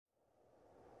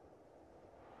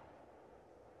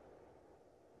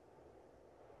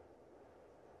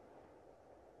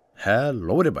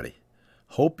Hello everybody,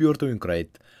 hope you're doing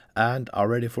great and are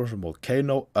ready for some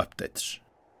volcano updates.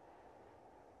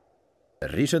 The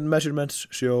recent measurements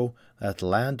show that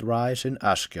land rise in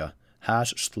Askja has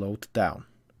slowed down.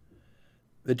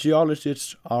 The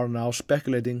geologists are now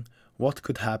speculating what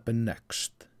could happen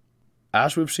next.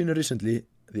 As we've seen recently,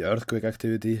 the earthquake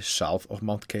activity south of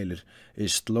Mount Keilir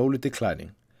is slowly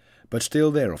declining, but still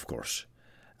there of course,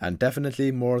 and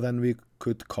definitely more than we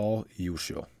could call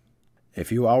usual. A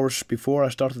few hours before I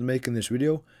started making this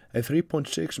video, a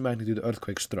 3.6 magnitude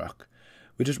earthquake struck,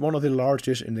 which is one of the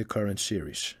largest in the current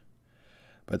series.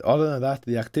 But other than that,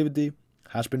 the activity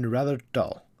has been rather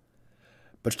dull,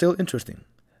 but still interesting,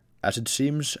 as it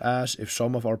seems as if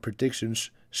some of our predictions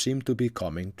seem to be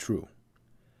coming true.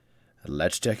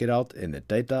 Let's check it out in the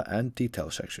data and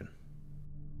detail section.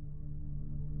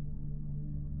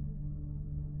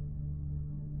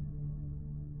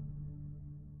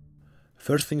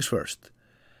 First things first,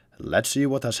 let's see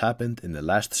what has happened in the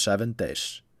last 7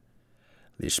 days.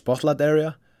 The spotlight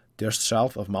area, just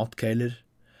south of Mount Keilir,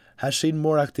 has seen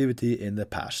more activity in the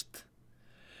past.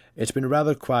 It's been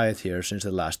rather quiet here since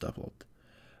the last upload,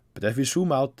 but if we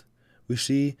zoom out, we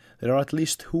see there are at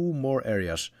least 2 more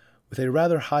areas with a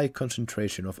rather high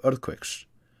concentration of earthquakes,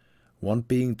 one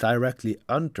being directly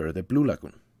under the Blue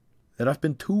Lagoon. There have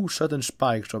been 2 sudden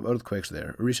spikes of earthquakes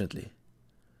there recently.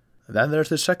 Then there's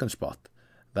the second spot,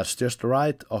 that's just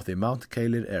right off the Mount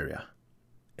Keilir area.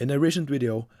 In a recent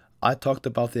video, I talked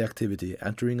about the activity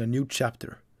entering a new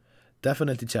chapter.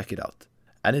 Definitely check it out.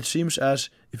 And it seems as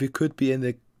if it could be in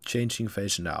the changing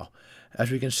phase now.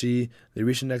 As we can see, the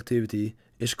recent activity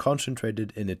is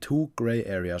concentrated in the 2 grey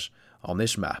areas on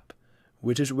this map,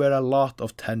 which is where a lot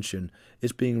of tension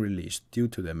is being released due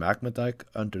to the magma dike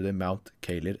under the Mount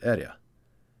Keilir area.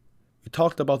 We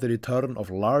talked about the return of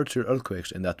larger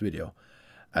earthquakes in that video,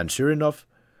 and sure enough,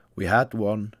 we had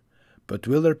one, but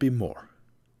will there be more?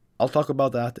 I'll talk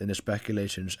about that in the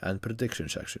speculations and prediction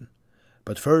section.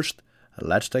 But first,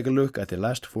 let's take a look at the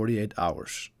last 48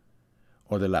 hours,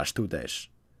 or the last 2 days.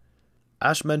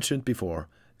 As mentioned before,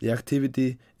 the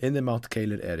activity in the Mount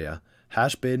Keilir area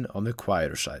has been on the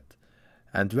quieter side,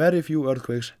 and very few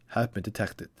earthquakes have been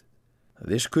detected.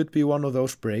 This could be one of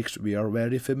those breaks we are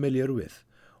very familiar with,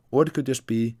 or it could just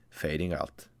be fading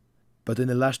out. But in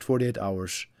the last 48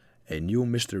 hours, a new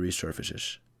mystery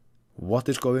surfaces. What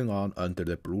is going on under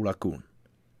the Blue Lagoon?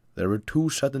 There were 2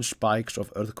 sudden spikes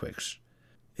of earthquakes.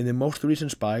 In the most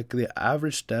recent spike, the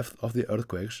average depth of the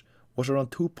earthquakes was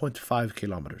around 2.5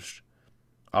 kilometers.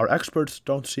 Our experts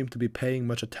don't seem to be paying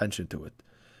much attention to it,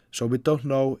 so we don't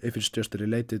know if it's just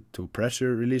related to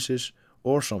pressure releases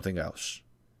or something else.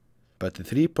 But the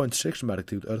 3.6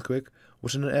 magnitude earthquake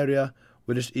was in an area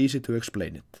where it's easy to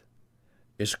explain it.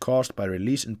 It's caused by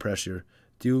release in pressure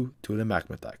due to the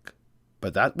magma dike.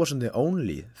 But that wasn't the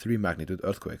only 3 magnitude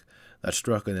earthquake that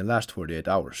struck in the last 48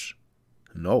 hours.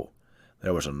 No,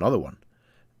 there was another one,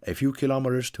 a few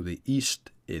kilometers to the east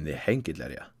in the Keilir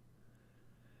area.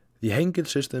 The Keilir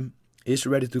system is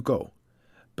ready to go,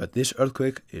 but this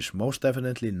earthquake is most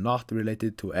definitely not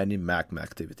related to any magma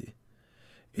activity.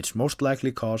 It's most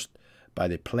likely caused by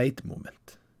the plate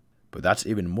movement. But that's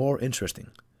even more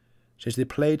interesting, since the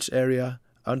plates area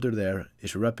under there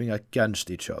is rubbing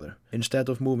against each other instead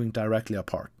of moving directly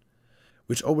apart,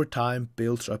 which over time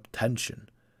builds up tension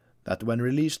that when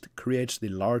released creates the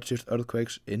largest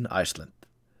earthquakes in Iceland.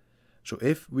 So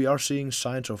if we are seeing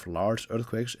signs of large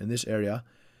earthquakes in this area,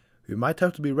 we might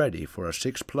have to be ready for a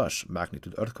 6+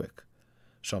 magnitude earthquake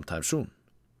sometime soon.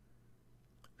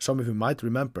 Some of you might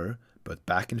remember, but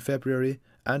back in February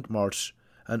and March,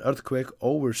 an earthquake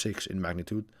over 6 in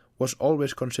magnitude was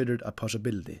always considered a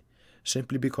possibility,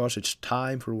 simply because it's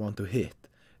time for one to hit,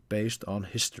 based on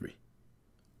history.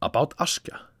 About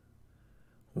Askja.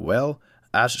 Well,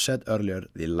 as said earlier,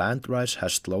 the land rise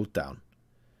has slowed down.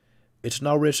 It's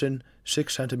now risen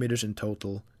 6 centimeters in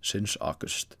total since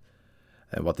August.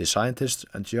 And what the scientists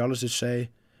and geologists say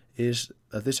is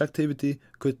that this activity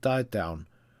could die down,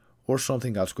 or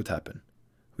something else could happen.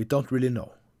 We don't really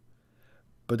know.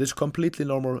 But it's completely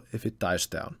normal if it dies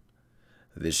down.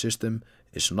 This system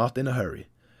is not in a hurry,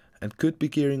 and could be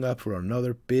gearing up for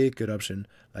another big eruption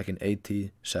like in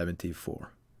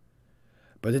 1874.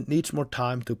 But it needs more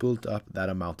time to build up that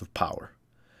amount of power,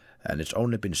 and it's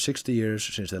only been 60 years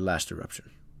since the last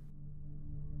eruption.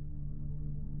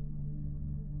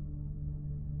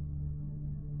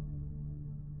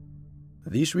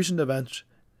 These recent events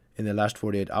in the last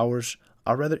 48 hours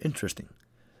are rather interesting,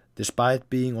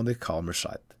 despite being on the calmer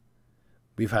side.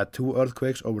 We've had 2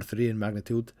 earthquakes over 3 in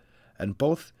magnitude, and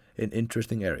both in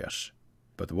interesting areas.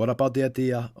 But what about the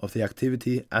idea of the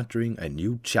activity entering a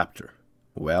new chapter?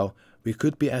 Well, we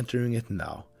could be entering it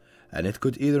now, and it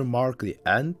could either mark the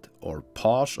end or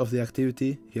pause of the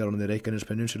activity here on the Reykjanes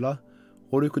Peninsula,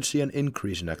 or we could see an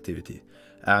increase in activity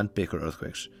and bigger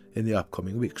earthquakes in the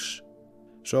upcoming weeks.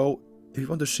 So, if you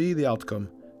want to see the outcome,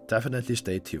 definitely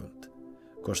stay tuned,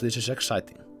 because this is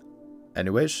exciting.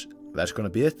 Anyways, that's gonna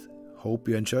be it. Hope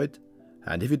you enjoyed,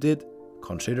 and if you did,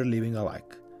 consider leaving a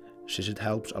like, since it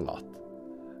helps a lot.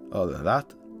 Other than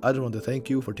that, I just want to thank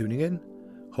you for tuning in,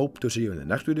 hope to see you in the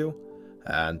next video,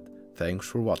 and thanks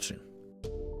for watching.